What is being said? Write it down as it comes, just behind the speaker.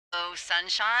Oh,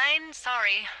 sunshine.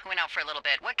 Sorry, went out for a little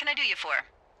bit. What can I do you for?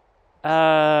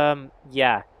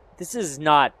 Yeah. This is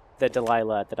not the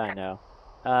Delilah that I know.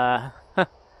 Uh,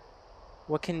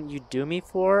 what can you do me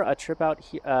for? A trip out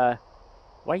here?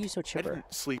 Why are you so I chipper?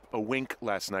 didn't sleep a wink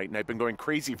last night, and I've been going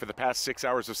crazy for the past 6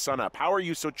 hours of sunup. How are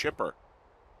you so chipper?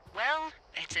 Well,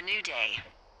 it's a new day.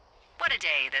 What a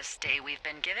day, this day we've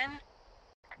been given.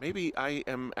 Maybe I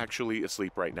am actually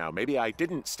asleep right now. Maybe I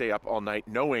didn't stay up all night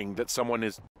knowing that someone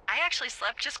is... I actually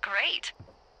slept just great.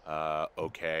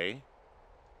 Okay.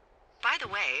 By the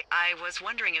way, I was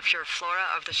wondering if your Flora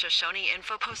of the Shoshone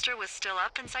info poster was still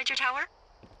up inside your tower?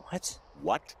 What?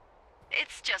 What?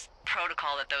 It's just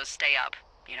protocol that those stay up.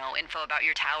 You know, info about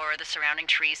your tower, the surrounding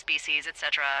tree species,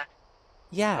 etc.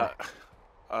 Yeah.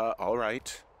 All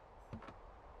right.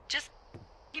 Just,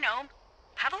 you know,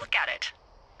 have a look at it.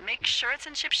 Make sure it's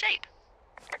in ship shape.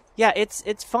 Yeah,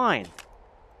 it's fine.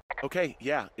 Okay,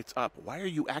 yeah, it's up. Why are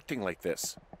you acting like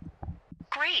this?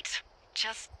 Great.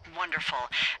 Just wonderful.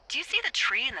 Do you see the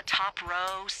tree in the top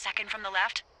row, second from the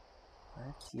left?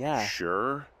 What? Yeah.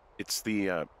 Sure. It's the,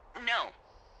 No.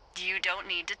 You don't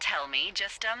need to tell me.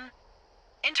 Just,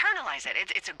 internalize it.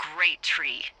 It's a great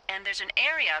tree. And there's an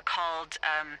area called,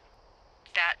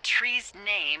 that tree's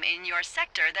name in your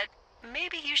sector that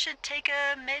maybe you should take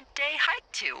a midday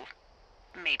hike to.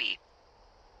 Maybe.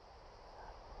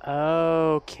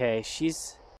 Okay,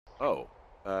 she's... Oh,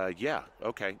 yeah,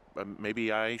 okay.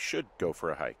 Maybe I should go for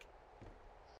a hike.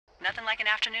 Nothing like an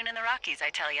afternoon in the Rockies,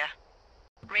 I tell ya.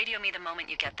 Radio me the moment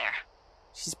you get there.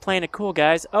 She's playing it cool,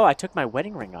 guys. Oh, I took my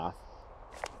wedding ring off.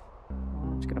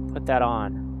 I'm just gonna put that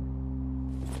on.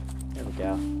 There we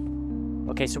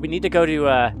go. Okay, so we need to go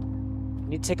to, we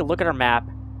need to take a look at our map.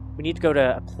 We need to go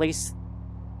to a place...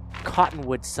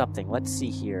 Cottonwood something. Let's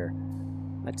see here.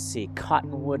 Let's see.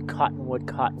 Cottonwood, Cottonwood,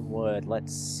 Cottonwood.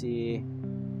 Let's see.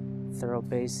 Thorough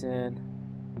Basin.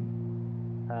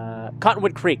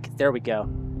 Cottonwood Creek. There we go.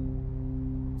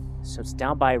 So it's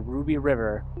down by Ruby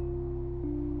River.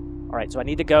 Alright, so I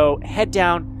need to go head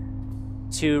down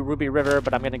to Ruby River,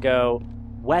 but I'm going to go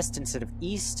west instead of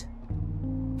east.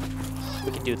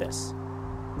 We can do this.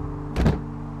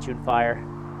 June fire.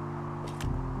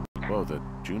 Whoa, the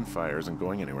June fire isn't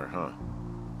going anywhere, huh?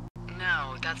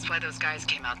 No, that's why those guys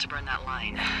came out to burn that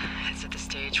line. It's at the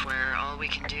stage where all we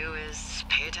can do is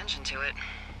pay attention to it.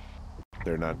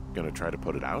 They're not gonna try to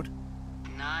put it out?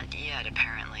 Not yet,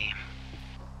 apparently.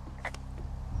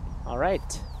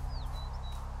 Alright.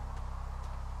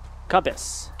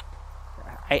 Compass.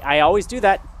 I always do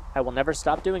that. I will never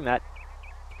stop doing that.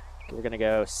 Okay, we're going to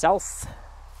go south.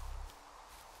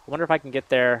 I wonder if I can get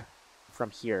there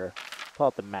from here. Pull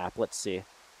out the map. Let's see.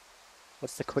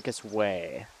 What's the quickest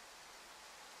way?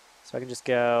 So I can just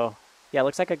go... Yeah, it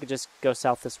looks like I could just go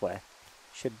south this way.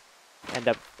 Should end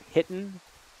up hitting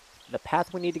the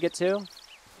path we need to get to.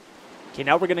 Okay,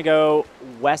 now we're going to go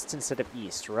west instead of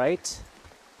east, right?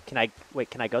 Can I... Wait,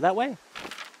 can I go that way?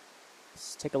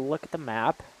 Let's take a look at the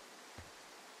map.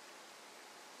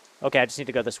 Okay, I just need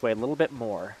to go this way a little bit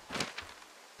more.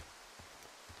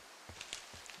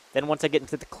 Then once I get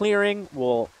into the clearing,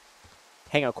 we'll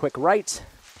hang a quick right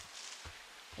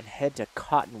and head to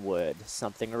Cottonwood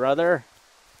something or other.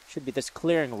 Should be this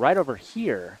clearing right over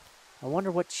here. I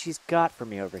wonder what she's got for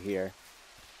me over here.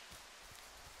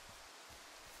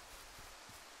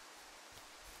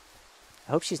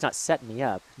 I hope she's not setting me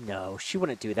up. No, she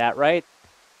wouldn't do that, right?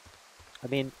 I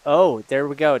mean, oh, there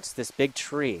we go. It's this big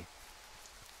tree.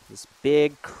 This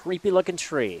big, creepy-looking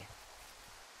tree.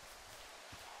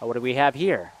 Oh, what do we have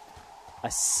here?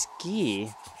 A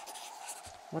ski?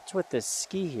 What's with this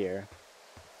ski here?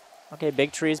 Okay,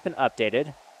 big tree has been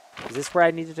updated. Is this where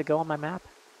I needed to go on my map?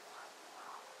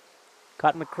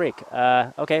 Cottonwood Creek.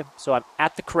 Okay, so I'm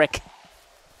at the creek.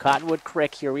 Cottonwood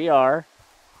Creek, here we are.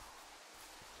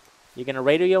 You gonna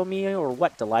radio me or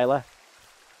what, Delilah?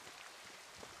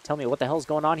 Tell me what the hell's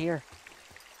going on here.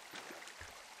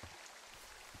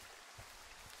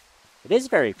 It is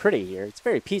very pretty here. It's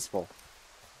very peaceful.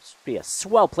 This would be a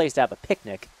swell place to have a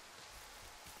picnic.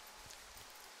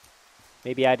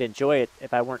 Maybe I'd enjoy it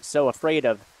if I weren't so afraid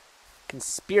of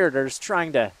conspirators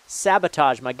trying to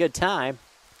sabotage my good time.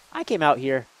 I came out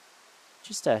here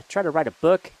just to try to write a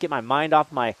book, get my mind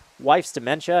off my wife's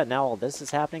dementia, and now all this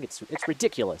is happening. It's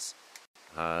ridiculous.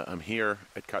 I'm here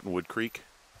at Cottonwood Creek.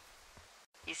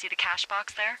 You see the cash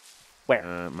box there?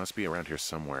 Where? Must be around here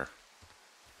somewhere.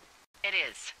 It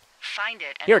is. Find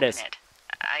it and Here it open is. it.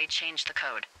 I changed the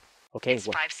code. Okay, It's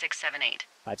 5678.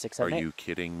 5, 6, Are 7, 8. you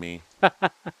kidding me? I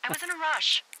was in a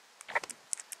rush.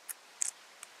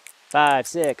 5,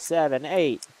 6, 7,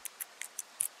 8.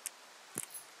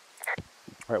 All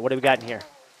right, what do we got in here?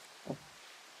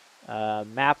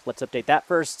 Map, let's update that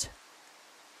first.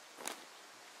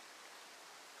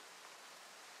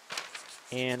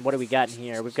 And what do we got in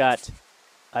here? We've got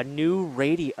a new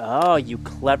radio. Oh, you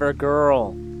clever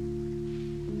girl.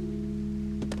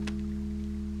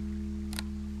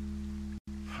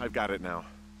 I've got it now.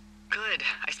 Good.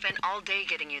 I spent all day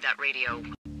getting you that radio.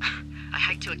 I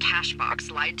hiked to a cash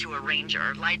box, lied to a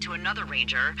ranger, lied to another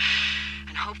ranger,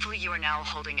 and hopefully you are now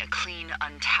holding a clean,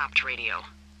 untapped radio.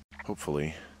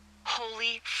 Hopefully.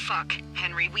 Holy fuck,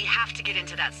 Henry, we have to get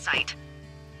into that site.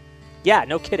 Yeah,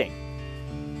 no kidding.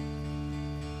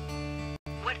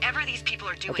 Whatever these people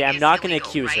are doing Okay, I'm is not going to illegal,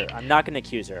 accuse right? her. I'm not going to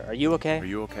accuse her. Are you okay? Are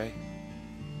you okay?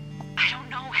 I don't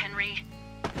know, Henry.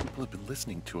 People have been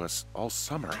listening to us all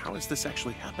summer. How is this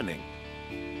actually happening?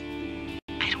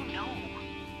 I don't know.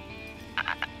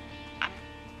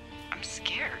 I'm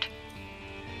scared.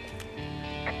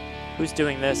 Who's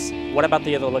doing this? What about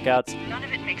the other lookouts? None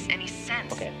of it makes any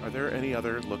sense. Okay. Are there any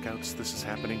other lookouts this is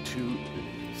happening to?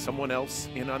 Someone else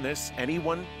in on this?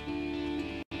 Anyone?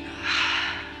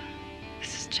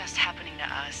 This is just happening to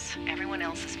us. Everyone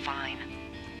else is fine.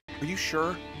 Are you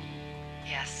sure?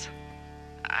 Yes.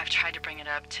 I've tried to bring it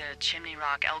up to Chimney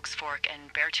Rock, Elks Fork,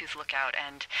 and Beartooth Lookout,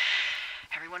 and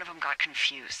every one of them got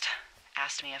confused.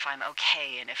 Asked me if I'm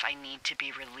okay and if I need to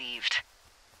be relieved.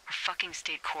 Our fucking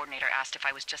state coordinator asked if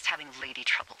I was just having lady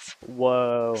troubles.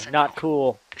 Whoa, So not no,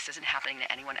 cool. This isn't happening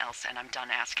to anyone else, and I'm done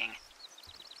asking.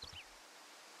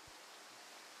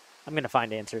 I'm going to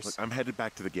find answers. Look, I'm headed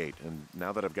back to the gate, and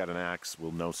now that I've got an axe,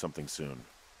 we'll know something soon.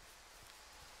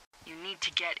 You need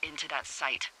to get into that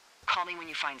site. Call me when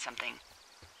you find something.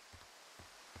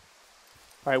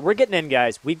 All right, we're getting in,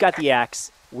 guys. We've got the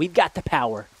axe. We've got the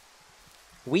power.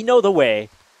 We know the way.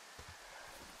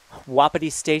 Wapiti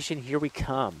Station, here we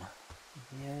come.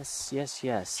 Yes, yes,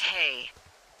 yes. Hey,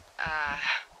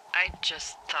 I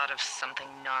just thought of something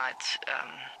not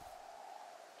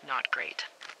great.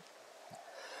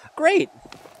 Great.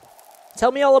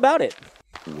 Tell me all about it.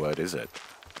 What is it?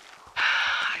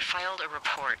 I filed a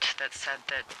report that said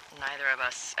that neither of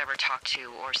us ever talked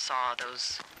to or saw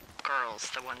those girls,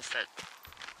 the ones that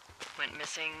went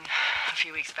missing a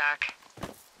few weeks back.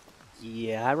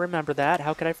 Yeah, I remember that.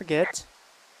 How could I forget?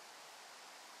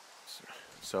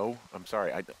 So? I'm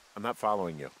sorry, I'm not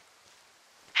following you.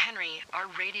 Henry, our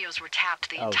radios were tapped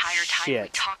the Oh, entire time we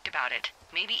shit. talked about it.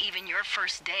 Maybe even your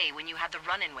first day when you had the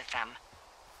run-in with them.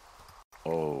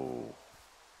 Oh.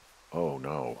 Oh,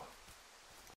 no.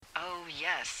 Oh,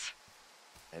 yes.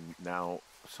 And now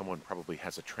someone probably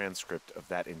has a transcript of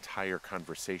that entire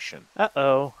conversation.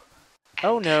 Uh-oh.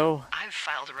 Oh, And no. I've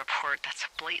filed a report that's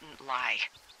a blatant lie.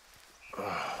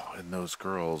 Oh, and those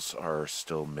girls are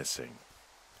still missing.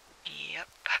 Yep.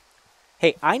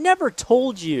 Hey, I never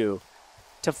told you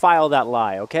to file that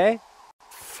lie, okay?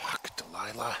 Fuck,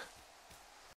 Delilah.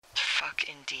 Fuck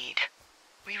indeed.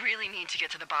 We really need to get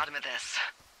to the bottom of this.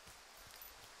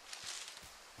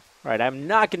 All right, I'm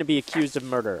not going to be accused of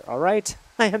murder, all right?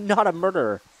 I am not a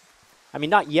murderer. I mean,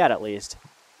 not yet, at least.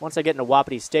 Once I get into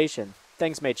Wapiti Station,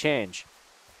 things may change.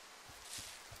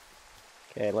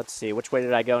 Okay, let's see. Which way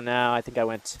did I go now? I think I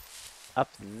went up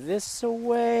this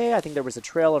way. I think there was a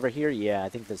trail over here. Yeah, I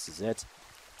think this is it.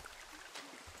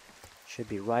 Should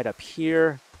be right up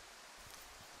here.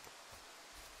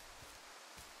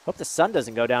 Hope the sun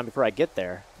doesn't go down before I get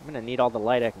there. I'm going to need all the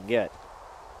light I can get.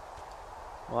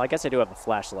 Well, I guess I do have a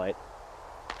flashlight.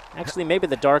 Actually, maybe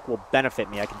the dark will benefit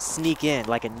me. I can sneak in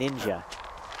like a ninja.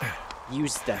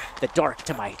 Use the dark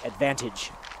to my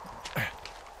advantage.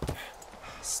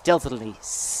 Stealthily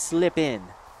slip in.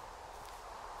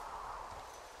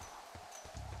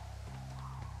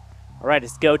 All right,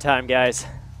 it's go time, guys.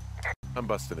 I'm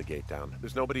busting the gate down.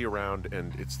 There's nobody around,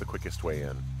 and it's the quickest way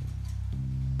in.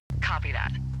 Copy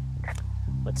that.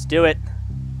 Let's do it.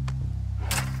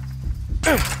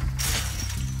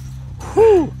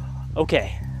 Whew.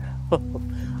 Okay.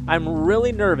 I'm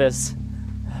really nervous.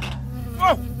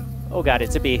 Oh god,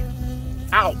 it's a bee.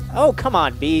 Ow! Oh, come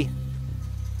on, bee.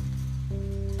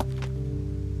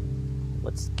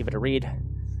 Let's give it a read.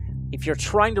 If you're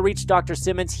trying to reach Dr.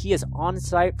 Simmons, he is on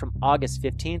site from August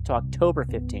 15th to October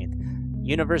 15th.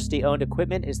 University-owned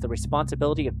equipment is the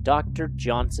responsibility of Dr.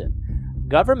 Johnson.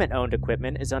 Government-owned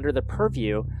equipment is under the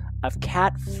purview of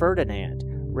Cat Ferdinand.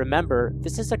 Remember,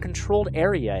 this is a controlled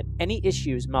area, and any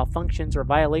issues, malfunctions, or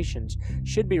violations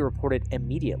should be reported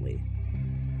immediately.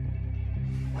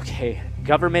 Okay,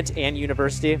 government and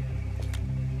university.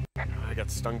 I got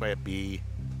stung by a bee.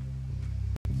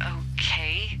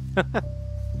 Okay.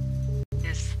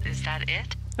 Is that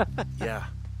it? Yeah.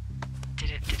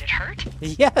 Did it hurt?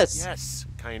 Yes. Yes,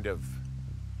 kind of.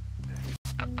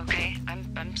 Okay,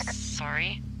 I'm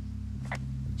sorry.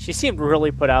 She seemed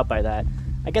really put out by that.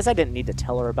 I guess I didn't need to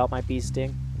tell her about my bee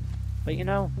sting. But you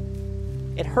know,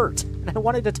 it hurt, and I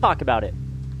wanted to talk about it.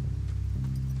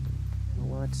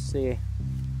 Let's see.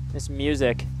 This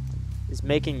music is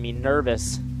making me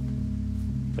nervous.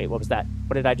 Wait, what was that?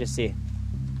 What did I just see?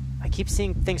 I keep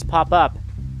seeing things pop up.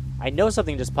 I know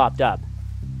something just popped up.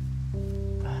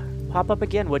 Pop up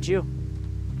again, would you?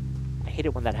 I hate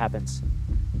it when that happens.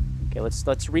 Okay,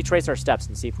 let's retrace our steps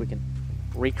and see if we can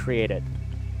recreate it.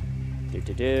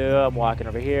 I'm walking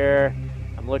over here.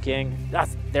 I'm looking. Ah,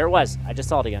 there it was. I just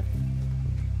saw it again.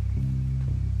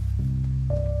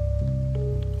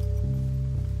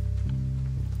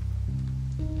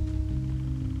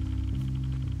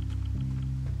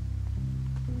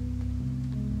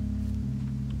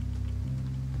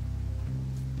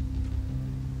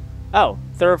 Oh,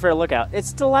 Thoroughfare Lookout.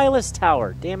 It's Delilah's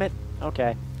tower. Damn it.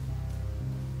 Okay.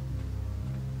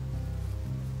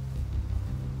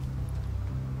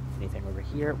 Anything over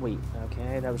here? Wait.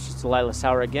 Okay, that was just Delilah's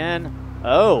tower again.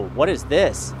 Oh, what is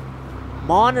this?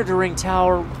 Monitoring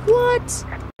tower. What?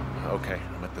 Okay,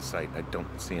 I'm at the site. I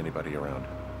don't see anybody around.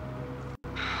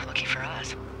 Lucky for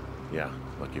us. Yeah,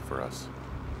 lucky for us.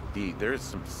 There's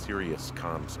some serious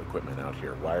comms equipment out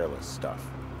here. Wireless stuff.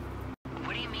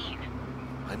 What do you mean?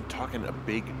 I'm talking a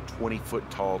big 20-foot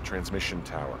tall transmission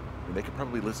tower. And they could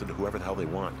probably listen to whoever the hell they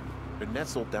want. They're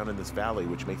nestled down in this valley,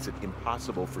 which makes it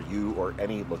impossible for you or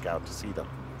any lookout to see them.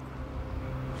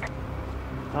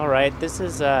 Alright, this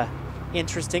is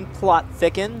interesting. Plot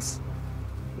thickens.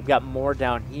 We've got more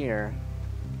down here.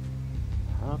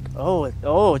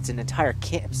 Oh, it's an entire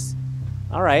camps.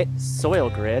 Alright, soil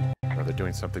grid. Oh, they're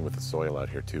doing something with the soil out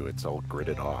here, too. It's all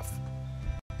gridded off.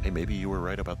 Hey, maybe you were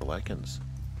right about the lichens.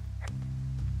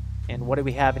 And what do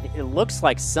we have? It looks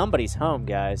like somebody's home,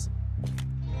 guys.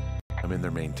 I'm in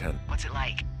their main tent. What's it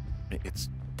like? It's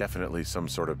definitely some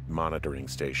sort of monitoring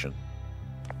station.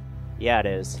 Yeah, it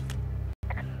is.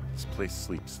 This place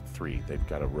sleeps 3. They've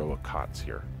got a row of cots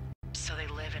here. So they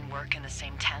live and work in the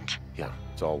same tent? Yeah,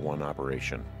 it's all one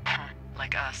operation.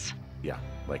 Like us. Yeah,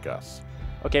 like us.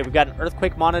 Okay, we've got an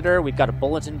earthquake monitor. We've got a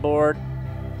bulletin board.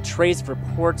 Trace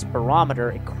reports,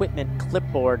 barometer, equipment,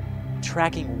 clipboard.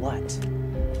 Tracking what?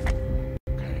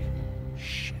 Okay.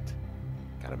 Shit.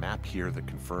 Got a map here that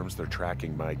confirms they're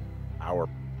tracking our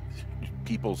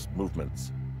people's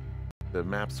movements. The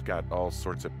map's got all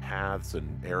sorts of paths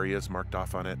and areas marked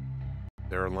off on it.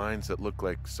 There are lines that look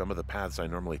like some of the paths I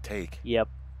normally take. Yep.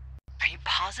 Are you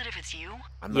positive it's you?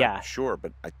 I'm Yeah. not sure,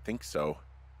 but I think so.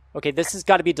 Okay, this has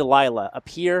got to be Delilah. Up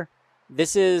here,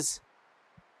 this is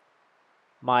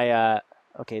my,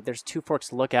 okay, there's Two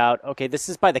Forks Lookout. Okay, this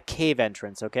is by the cave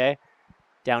entrance, okay?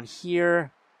 Down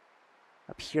here,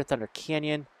 up here, Thunder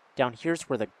Canyon. Down here's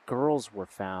where the girls were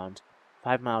found.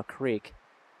 5 Mile Creek.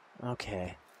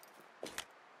 Okay.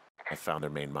 I found their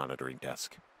main monitoring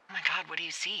desk. Oh my god, what do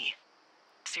you see?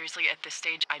 Seriously, at this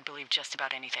stage, I'd believe just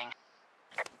about anything.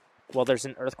 Well, there's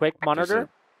an earthquake There's monitor. a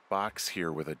box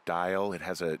here with a dial. It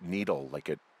has a needle, like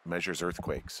it measures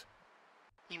earthquakes.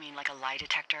 You mean like a lie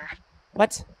detector?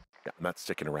 What? Yeah, I'm not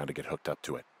sticking around to get hooked up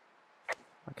to it.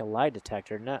 Like a lie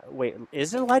detector. No, wait,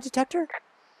 is it a lie detector?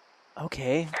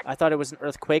 Okay, I thought it was an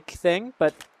earthquake thing,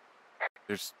 but...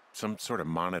 There's some sort of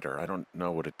monitor. I don't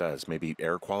know what it does. Maybe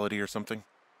air quality or something?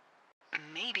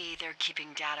 Maybe they're keeping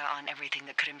data on everything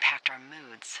that could impact our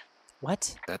moods.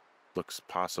 What? That looks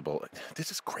possible.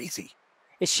 This is crazy.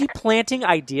 Is she planting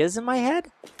ideas in my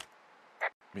head?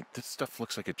 I mean, this stuff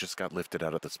looks like it just got lifted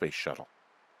out of the space shuttle.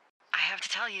 I have to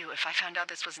tell you, if I found out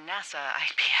this was NASA,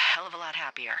 I'd be a hell of a lot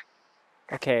happier.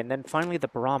 Okay, and then finally the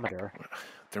barometer.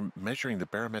 They're measuring the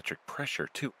barometric pressure,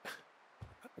 too.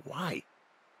 Why?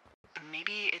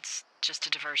 Maybe it's just a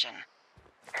diversion.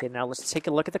 Okay, now let's take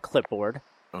a look at the clipboard.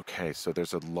 Okay, so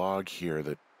there's a log here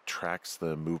that tracks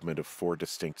the movement of 4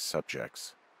 distinct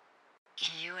subjects.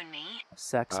 You and me?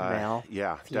 Sex, male,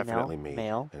 Yeah, female, definitely me.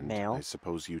 male, and male. I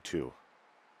suppose you too.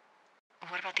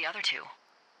 What about the other 2?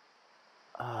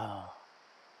 Oh.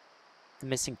 The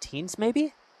missing teens,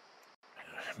 maybe?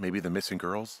 Maybe the missing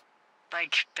girls?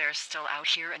 Like, they're still out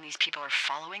here and these people are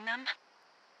following them?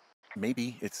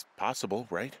 Maybe. It's possible,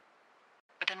 right?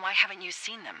 But then why haven't you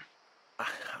seen them?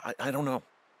 I don't know.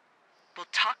 We'll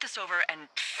talk this over and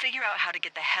figure out how to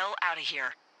get the hell out of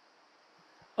here.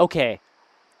 Okay.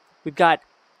 We've got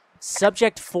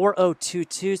subject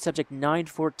 4022, subject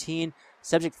 914,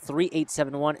 subject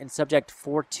 3871, and subject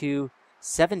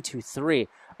 42723.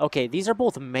 Okay, these are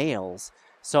both males.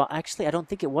 So actually, I don't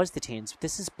think it was the teens.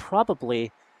 This is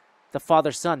probably the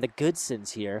father-son, the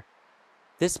Goodsons here.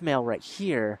 This male right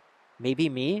here, maybe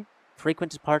me,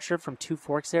 frequent departure from Two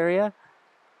Forks area,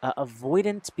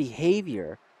 avoidant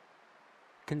behavior.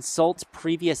 Consult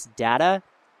previous data.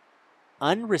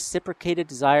 Unreciprocated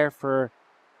desire for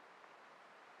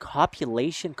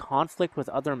copulation, conflict with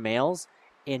other males,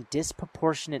 and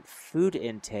disproportionate food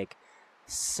intake.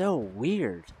 So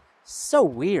weird. So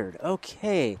weird.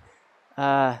 Okay.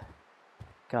 God.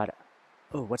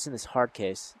 Oh, what's in this hard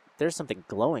case? There's something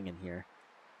glowing in here.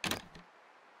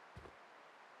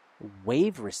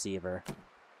 Wave receiver.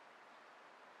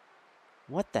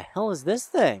 What the hell is this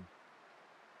thing?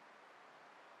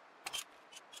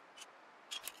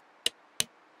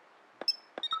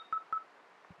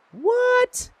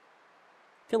 What?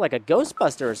 I feel like a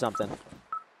Ghostbuster or something.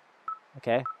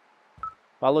 Okay.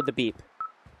 Follow the beep.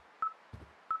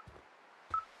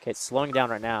 Okay, it's slowing down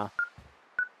right now.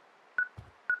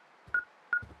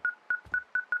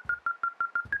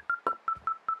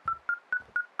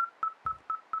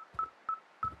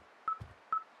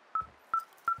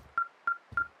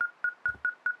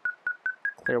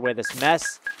 Clear away this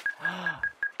mess.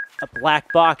 A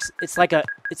black box. It's like a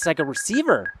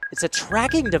receiver. It's a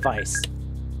tracking device.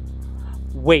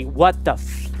 Wait, what the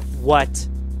what?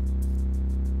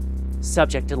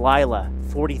 Subject Delilah,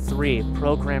 43.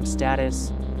 Program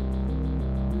status.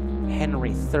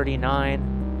 Henry, 39.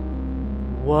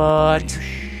 What? Are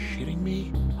you shitting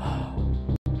me?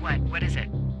 What is it?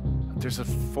 There's a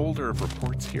folder of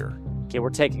reports here. Okay,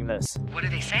 we're taking this. What do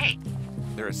they say?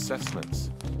 They're assessments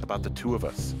about the two of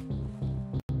us.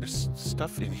 There's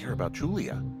stuff in here about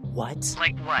Julia. What?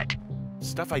 Like what?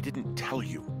 Stuff I didn't tell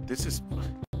you. This is...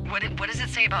 What does it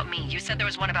say about me? You said there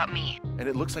was one about me. And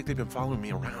it looks like they've been following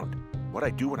me around. What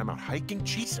I do when I'm out hiking?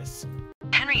 Jesus.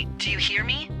 Henry, do you hear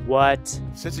me? What?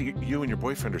 It says that you and your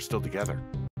boyfriend are still together.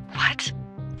 What?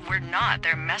 We're not.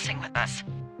 They're messing with us.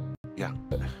 Yeah,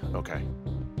 okay.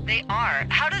 They are.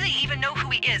 How do they even know who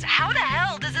he is? How the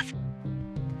hell does this...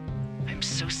 I'm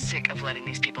so sick of letting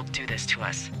these people do this to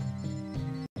us.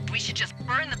 We should just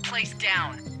burn the place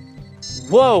down.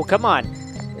 Whoa, come on.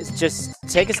 It's just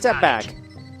take a step about back.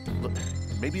 Look,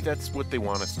 maybe that's what they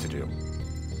want us to do.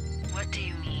 What do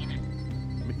you mean?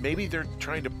 Maybe they're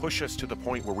trying to push us to the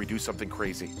point where we do something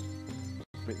crazy.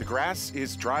 I mean, the grass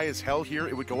is dry as hell here.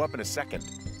 It would go up in a second.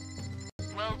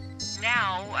 Well,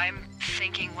 now I'm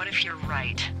thinking, what if you're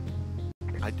right?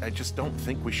 I just don't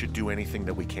think we should do anything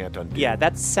that we can't undo. Yeah,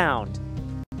 that's sound.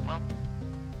 Well,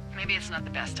 maybe it's not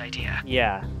the best idea.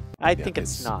 Yeah, I Yeah, think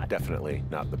it's not. Definitely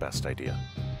not the best idea.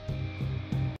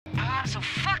 I'm so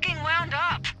fucking wound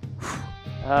up.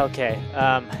 Okay,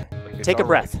 It's take a all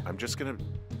breath. right. I'm just gonna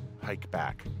hike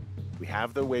back. We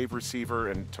have the wave receiver,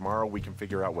 and tomorrow we can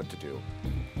figure out what to do.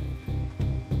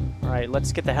 All right,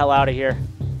 let's get the hell out of here.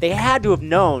 They had to have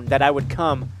known that I would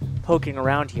come poking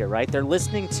around here, right? They're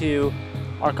listening to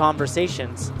our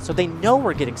conversations, so they know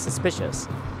we're getting suspicious.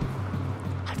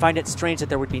 I find it strange that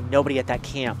there would be nobody at that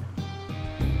camp.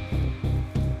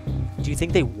 Do you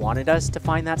think they wanted us to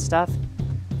find that stuff?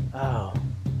 Oh,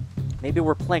 maybe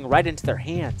we're playing right into their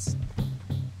hands.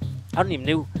 I don't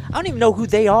even know who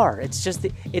they are. It's just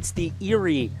it's the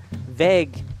eerie,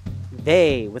 vague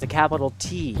they with a capital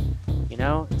T. You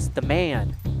know, it's the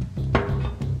man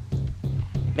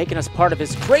making us part of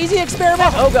his crazy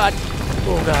experiment. Oh god,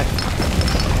 oh god,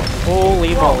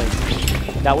 holy moly,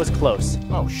 that was close.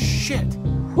 Oh shit!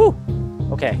 Whew.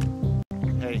 Okay.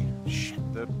 Hey,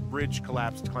 shit! The bridge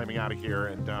collapsed climbing out of here,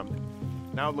 and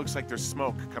now it looks like there's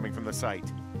smoke coming from the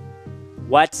site.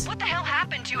 What? What the hell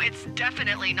happened to you? It's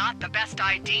definitely not the best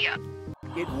idea.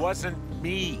 It wasn't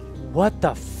me. What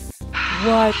the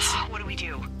what? What do we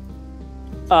do?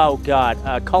 Oh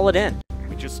god, call it in.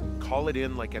 We just call it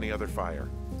in like any other fire.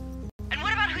 And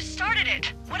what about who started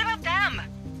it? What about them?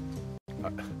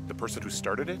 The person who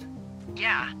started it?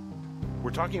 Yeah.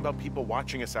 We're talking about people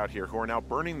watching us out here who are now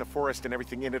burning the forest and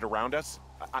everything in it around us.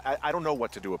 I don't know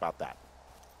what to do about that.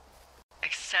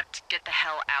 Except get the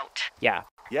hell out. Yeah.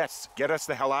 Yes, get us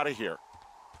the hell out of here.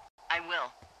 I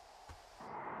will.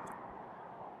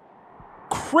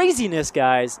 Craziness,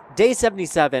 guys. Day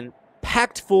 77,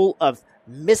 packed full of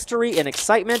mystery and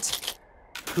excitement.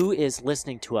 Who is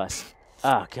listening to us?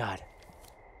 Oh, God.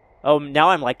 Oh, now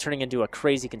I'm like turning into a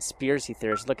crazy conspiracy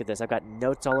theorist. Look at this. I've got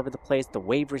notes all over the place. The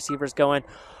wave receiver's going.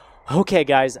 Okay,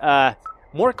 guys.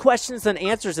 More questions than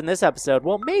answers in this episode.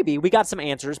 Well, maybe. We got some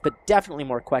answers, but definitely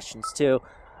more questions, too.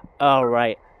 All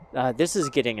right. This is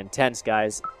getting intense,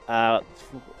 guys. I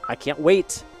can't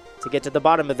wait to get to the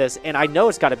bottom of this, and I know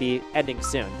it's got to be ending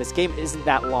soon. This game isn't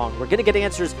that long. We're going to get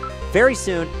answers very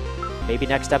soon, maybe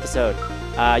next episode.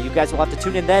 You guys will have to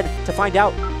tune in then to find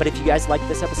out. But if you guys like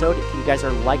this episode, if you guys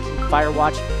are liking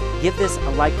Firewatch, give this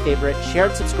a like, favorite, share,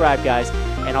 and subscribe, guys,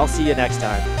 and I'll see you next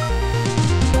time.